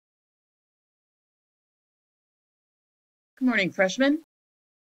Good morning, freshmen.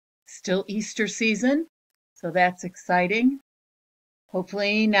 Still Easter season, so that's exciting.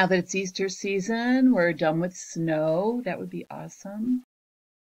 Hopefully, now that it's Easter season, we're done with snow. That would be awesome.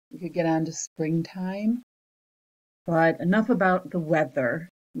 We could get on to springtime. But enough about the weather.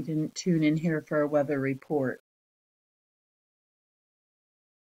 You didn't tune in here for a weather report.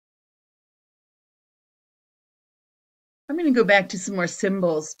 I'm going to go back to some more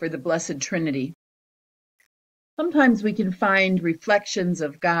symbols for the Blessed Trinity. Sometimes we can find reflections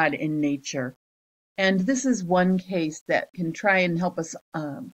of God in nature. And this is one case that can try and help us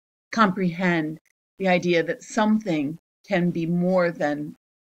comprehend the idea that something can be more than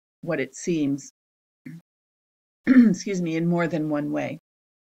what it seems, excuse me, in more than one way.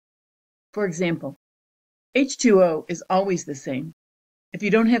 For example, H2O is always the same. If you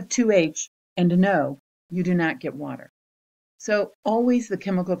don't have 2H and an O, you do not get water. So always the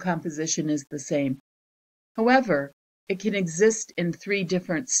chemical composition is the same. However, it can exist in 3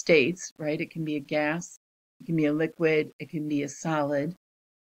 different states, right? It can be a gas, it can be a liquid, it can be a solid.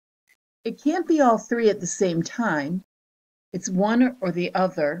 It can't be all 3 at the same time. It's one or the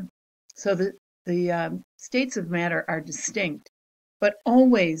other. So the states of matter are distinct, but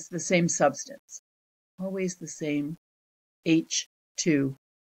always the same substance, always the same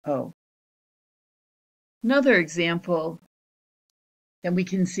H2O. Another example that we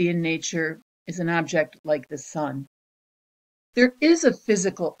can see in nature is an object like the sun. There is a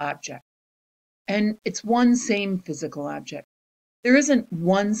physical object, and it's one same physical object. There isn't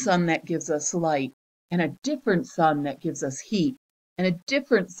one sun that gives us light, and a different sun that gives us heat, and a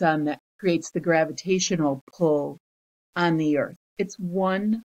different sun that creates the gravitational pull on the earth. It's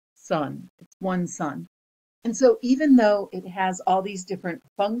one sun. It's one sun. And so even though it has all these different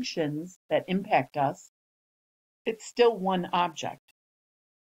functions that impact us, it's still one object.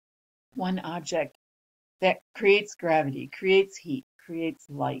 One object that creates gravity, creates heat, creates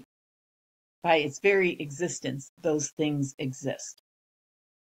light. By its very existence, those things exist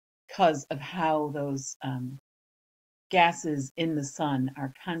because of how those gases in the sun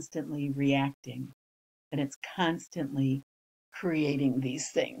are constantly reacting, and it's constantly creating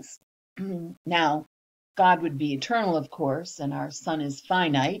these things. Now, God would be eternal, of course, and our sun is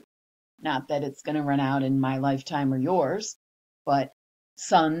finite. Not that it's going to run out in my lifetime or yours, but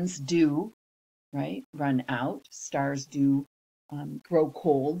suns do, right, run out. Stars do grow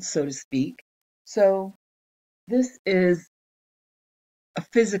cold, so to speak. So this is a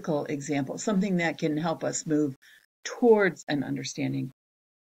physical example, something that can help us move towards an understanding.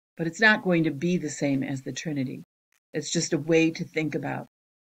 But it's not going to be the same as the Trinity. It's just a way to think about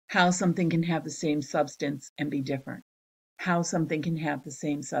how something can have the same substance and be different, how something can have the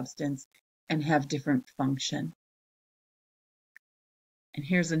same substance and have different function. And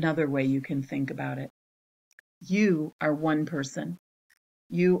here's another way you can think about it. You are one person.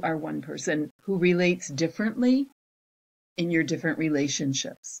 You are one person who relates differently in your different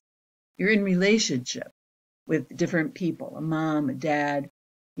relationships. You're in relationship with different people, a mom, a dad,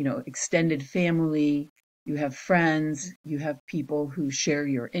 extended family. You have friends, you have people who share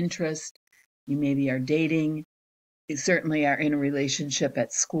your interest. You maybe are dating. You certainly are in a relationship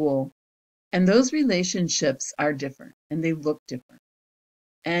at school. And those relationships are different and they look different.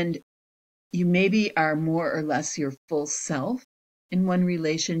 And you maybe are more or less your full self in one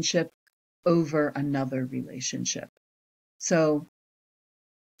relationship over another relationship. So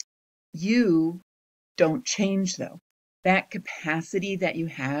you don't change, though. That capacity that you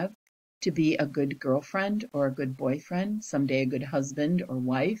have to be a good girlfriend or a good boyfriend, someday a good husband or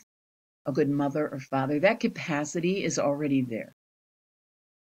wife, a good mother or father, that capacity is already there.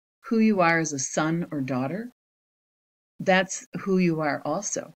 Who you are as a son or daughter, that's who you are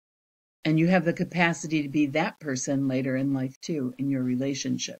also. And you have the capacity to be that person later in life too, in your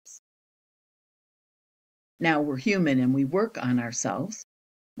relationships. Now we're human and we work on ourselves.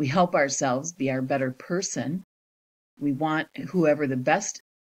 We help ourselves be our better person. We want whoever the best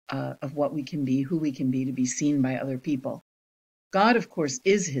of what we can be, who we can be, to be seen by other people. God, of course,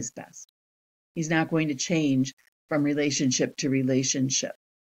 is his best. He's not going to change from relationship to relationship.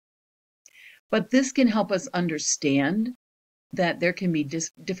 But this can help us understand that there can be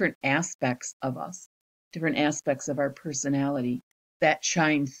different aspects of us, different aspects of our personality that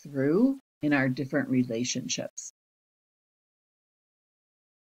shine through in our different relationships.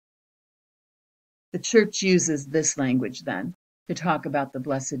 The church uses this language then to talk about the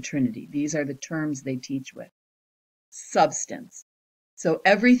Blessed Trinity. These are the terms they teach with. Substance. So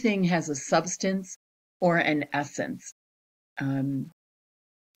everything has a substance or an essence.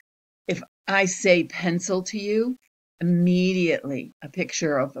 If I say pencil to you, immediately a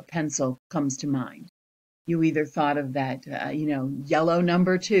picture of a pencil comes to mind. You either thought of that, yellow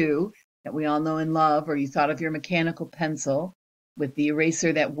number 2 that we all know and love, or you thought of your mechanical pencil with the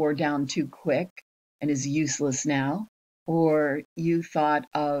eraser that wore down too quick and is useless now, or you thought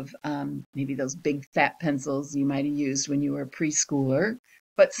of maybe those big fat pencils you might have used when you were a preschooler,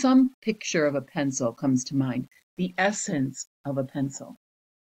 but some picture of a pencil comes to mind, the essence of a pencil.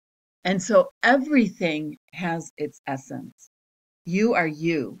 And so everything has its essence. You are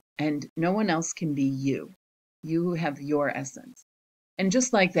you, and no one else can be you. You have your essence. And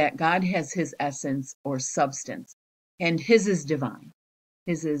just like that, God has his essence or substance, and his is divine.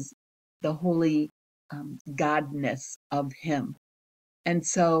 His is the holy godness of him. And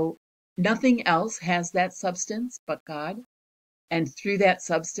so nothing else has that substance but God. And through that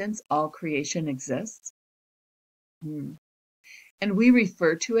substance, all creation exists. And we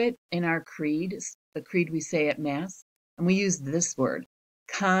refer to it in our creed, the creed we say at Mass, and we use this word,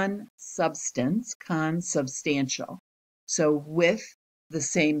 consubstance, consubstantial. So with the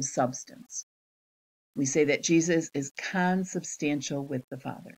same substance. We say that Jesus is consubstantial with the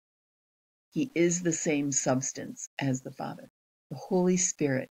Father. He is the same substance as the Father. The Holy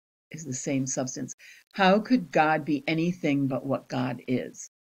Spirit is the same substance. How could God be anything but what God is?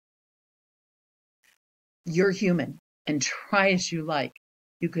 You're human, and try as you like,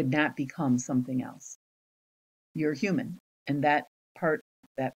 you could not become something else. You're human, and that part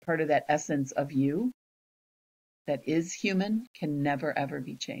of that essence of you that is human can never, ever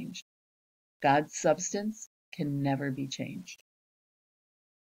be changed. God's substance can never be changed.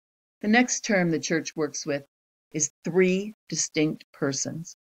 The next term the church works with is 3 distinct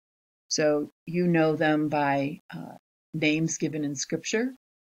persons. So you know them by names given in Scripture: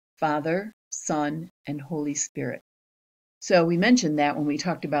 Father, Son, and Holy Spirit. So we mentioned that when we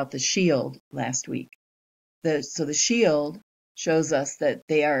talked about the shield last week. So the shield shows us that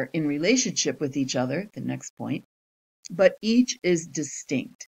they are in relationship with each other, the next point, but each is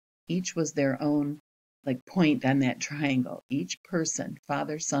distinct. Each was their own point on that triangle. Each person,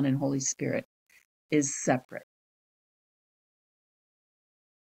 Father, Son, and Holy Spirit, is separate.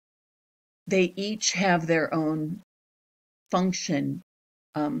 They each have their own function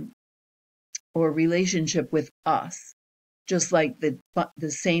or relationship with us, just like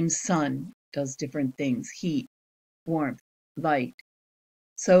the same sun does different things: heat, warmth, light.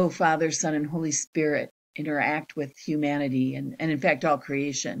 So Father, Son, and Holy Spirit interact with humanity and in fact all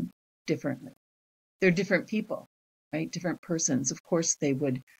creation differently. They're different people, right? Different persons. Of course they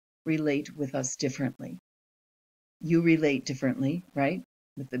would relate with us differently. You relate differently, right?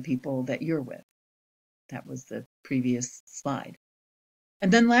 With the people that you're with. That was the previous slide.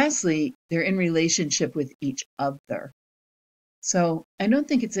 And then lastly, they're in relationship with each other. So I don't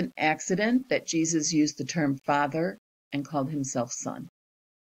think it's an accident that Jesus used the term Father and called himself Son.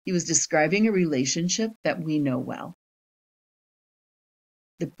 He was describing a relationship that we know well.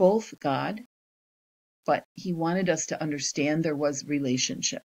 They're both God, but he wanted us to understand there was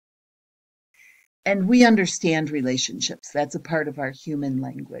relationship. And we understand relationships. That's a part of our human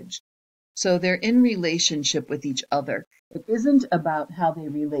language. So they're in relationship with each other. It isn't about how they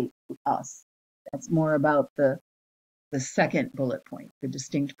relate to us. That's more about the second bullet point, the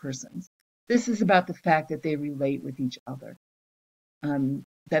distinct persons. This is about the fact that they relate with each other.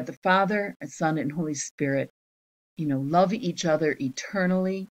 That the Father, Son, and Holy Spirit, love each other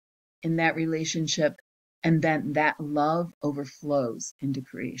eternally in that relationship, and then that love overflows into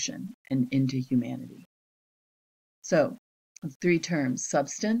creation and into humanity. So, 3 terms: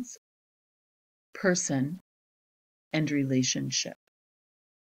 substance, person, and relationship.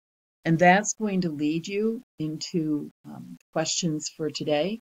 And that's going to lead you into questions for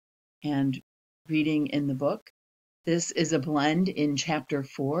today and reading in the book. This is a blend in chapter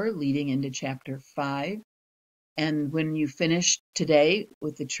 4 leading into chapter 5. And when you finish today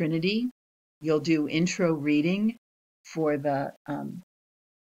with the Trinity, you'll do intro reading for the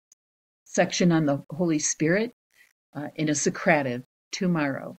section on the Holy Spirit in a Socrative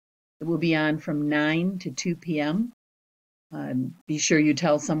tomorrow. It will be on from 9 to 2 p.m. Be sure you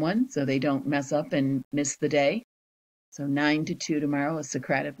tell someone so they don't mess up and miss the day. So 9 to 2 tomorrow, a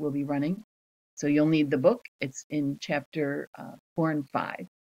Socrative will be running. So you'll need the book. It's in chapter 4 and 5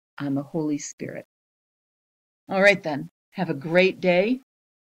 on the Holy Spirit. All right, then. Have a great day.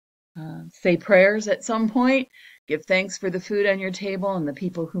 Say prayers at some point. Give thanks for the food on your table and the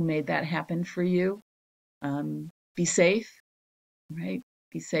people who made that happen for you. Be safe, right?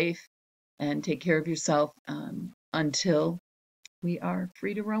 Be safe and take care of yourself until we are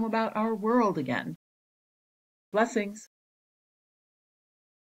free to roam about our world again. Blessings.